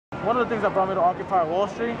one of the things that brought me to Occupy Wall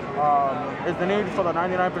Street is the need for the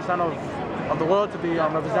 99% of the world to be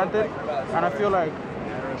represented, and I feel like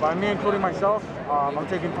by me including myself, I'm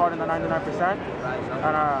taking part in the 99%,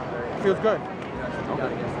 and it feels good.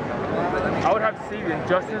 I would have to say the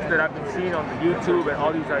injustice that I've been seeing on the YouTube and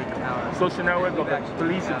all these like social networks of like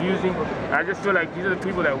police abusing. I just feel like these are the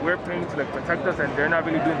people that we're paying to like protect us, and they're not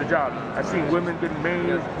really doing the job. I've seen women getting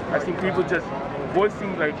maimed. I've seen people just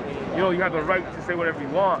voicing like, you know, you have the right to say whatever you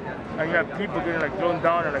want, and you have people getting like thrown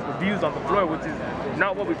down and like abused on the floor, which is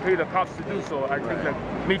not what we pay the cops to do. So I think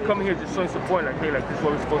like me coming here just showing support, like, hey, like this is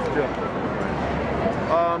what we're supposed to do.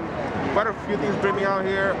 Quite a few things bring me out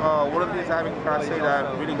here. One of the things I can say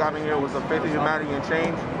that really got me here was the faith in humanity and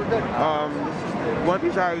change. One of the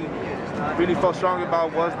things I really felt strongly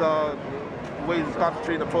about was the way these cops are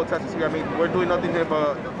treating the protesters here. I mean, we're doing nothing here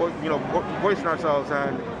but, you know, voicing ourselves,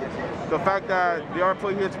 and the fact that they are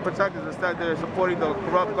put here to protect us, instead they're supporting the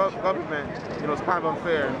corrupt government, you know, it's kind of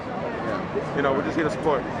unfair. You know, we're just here to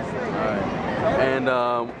support. All right. And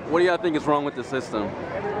what do y'all think is wrong with the system?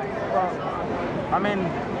 I mean,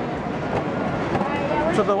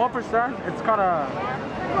 to the 1%, it's kind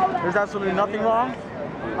of, there's absolutely nothing wrong.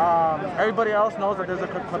 Everybody else knows that there's a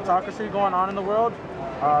kleptocracy going on in the world.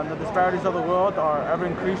 The disparities of the world are ever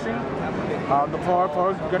increasing. The poor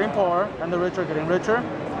are getting poorer, and the rich are getting richer.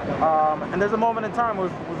 And there's a moment in time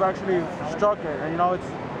we've actually struck it. And you know,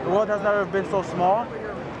 the world has never been so small.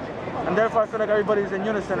 And therefore, I feel like everybody's in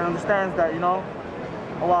unison and understands that, you know,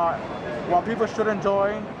 while people should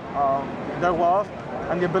enjoy their wealth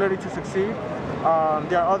and the ability to succeed,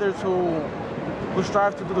 there are others who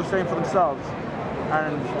strive to do the same for themselves.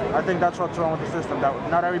 And I think that's what's wrong with the system, that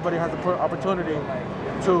not everybody has the opportunity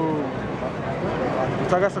to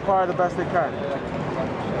I guess, acquire the best they can.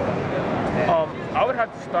 I would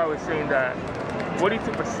have to start with saying that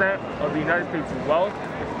 42% of the United States wealth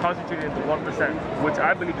is concentrated into 1%, which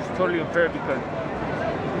I believe is totally unfair, because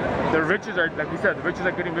the riches are, like you said, the riches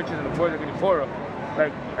are getting richer and the poor are getting poorer.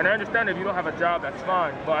 Like, and I understand if you don't have a job, that's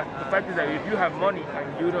fine. But the fact is that if you have money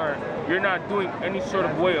and you're not doing any sort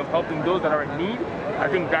of way of helping those that are in need, I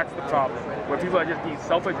think that's the problem. Where people are just being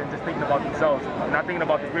selfish and just thinking about themselves, not thinking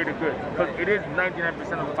about the greater good. Because it is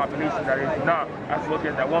 99% of the population that is not as wealthy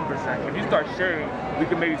as that 1%. If you start sharing, we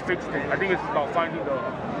can maybe fix things. I think it's about finding the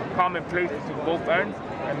common place between both ends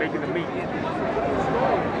and making them meet.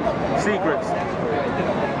 Secrets.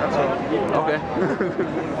 That's all. Okay.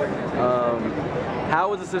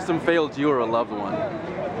 How has the system failed you or a loved one?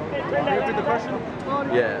 Can you repeat the question?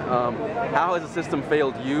 Yeah. How has the system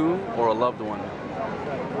failed you or a loved one?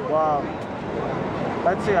 Wow.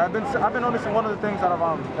 Let's see. I've been noticing one of the things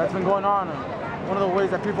that's been going on, and one of the ways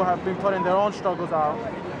that people have been putting their own struggles out,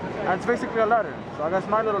 and it's basically a letter. So I guess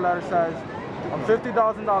my little letter says, I'm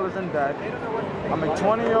 $50,000 in debt. I'm a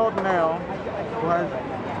 20-year-old male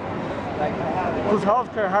whose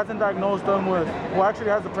healthcare hasn't diagnosed them with, who actually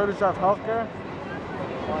has the privilege to have healthcare,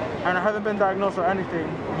 and I haven't been diagnosed or anything.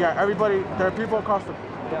 Yeah, there are people across the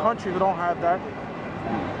country who don't have that,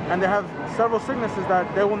 and they have several sicknesses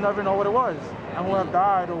that they will never know what it was, and who have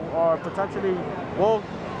died or potentially will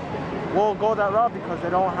go that route because they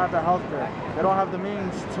don't have the health care. They don't have the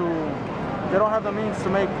means to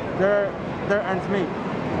make their ends meet,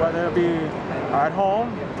 whether it be at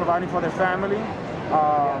home, providing for their family,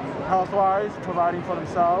 health-wise, providing for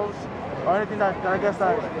themselves, or anything that I guess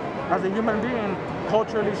that as a human being,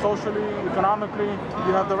 culturally, socially, economically,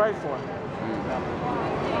 you have the right for.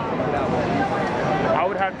 I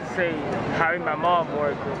would have to say having my mom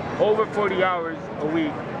work over 40 hours a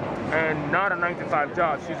week and not a 9-to-5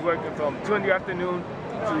 job. She's working from 2 in the afternoon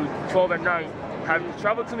to 12 at night, having to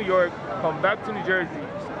travel to New York, come back to New Jersey,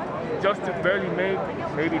 just to barely make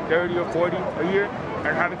maybe 30 or 40 a year,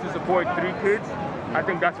 and having to support 3 kids. I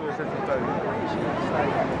think that's what the system does.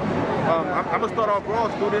 I'm gonna start off, we're all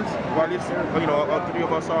students, or at least, you know, all 3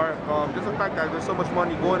 of us are. Just the fact that there's so much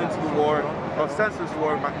money going into the war, senseless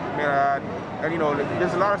war, may I add. And you know,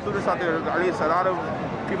 there's a lot of students out there, at least a lot of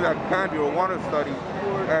people that can do or want to study,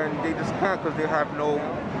 and they just can't because they have no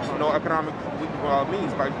economic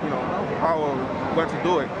means, by how or when to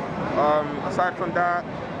do it. Aside from that,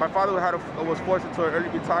 my father was forced into an early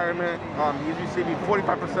retirement. He's receiving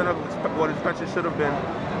 45% of what his pension should have been.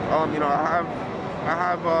 I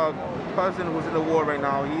have a cousin who's in the war right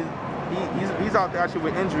now. He's out there actually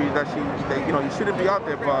with injuries that he shouldn't be out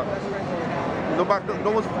there, but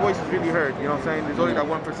no one's voice is really heard. You know what I'm saying? There's only that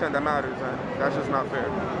 1% that matters, and that's just not fair.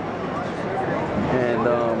 And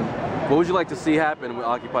what would you like to see happen with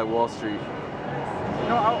Occupy Wall Street?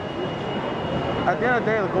 At the end of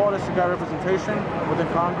the day, the goal is to get representation within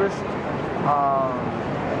Congress.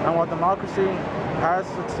 And while democracy has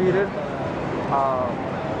succeeded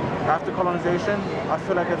after colonization. I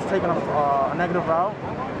feel like it's taken a negative route,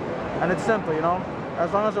 and it's simple, you know.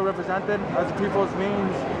 As long as they're represented, as the people's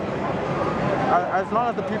needs, as long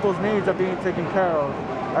as the people's needs are being taken care of,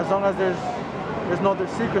 as long as there's no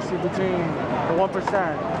secrecy between the 1%,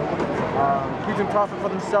 keeping profit for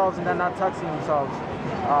themselves and then not taxing themselves.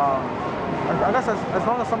 I guess as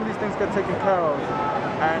long as some of these things get taken care of,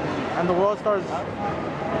 and the world starts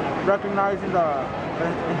recognizing the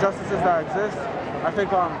injustices that exist, I think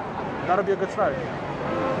that'll be a good start.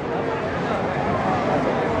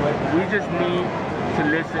 We just need to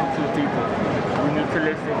listen to people. We need to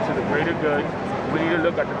listen to the greater good. We need to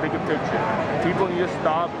look at the bigger picture. People need to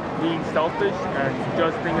stop being selfish and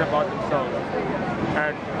just thinking about themselves.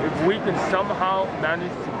 And if we can somehow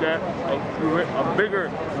manage to get a bigger,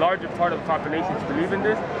 larger part of the population to believe in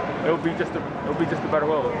this, it'll be just a better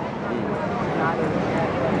world.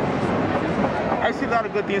 I see a lot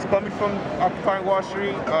of good things coming from occupying Wall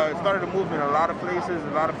Street. It started a movement in a lot of places.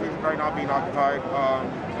 A lot of places right now being occupied.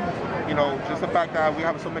 You know, just the fact that we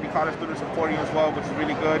have so many college students supporting as well, which is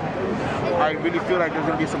really good. I really feel like there's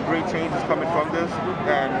going to be some great changes coming from this,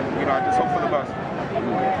 and you know, I just hope for the best.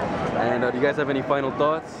 And do you guys have any final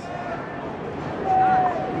thoughts?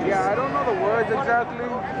 Yeah, I don't know the words exactly,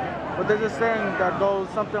 but there's a saying that goes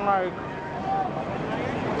something like,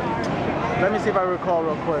 let me see if I recall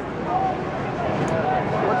real quick.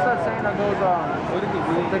 What's that saying that goes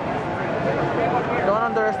don't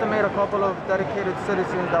underestimate a couple of dedicated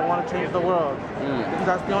citizens that want to change the world. Because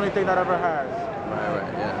that's the only thing that ever has.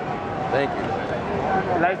 Right, yeah. Thank you.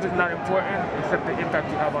 Life is not important except the impact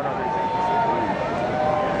you have on others.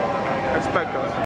 Expect us.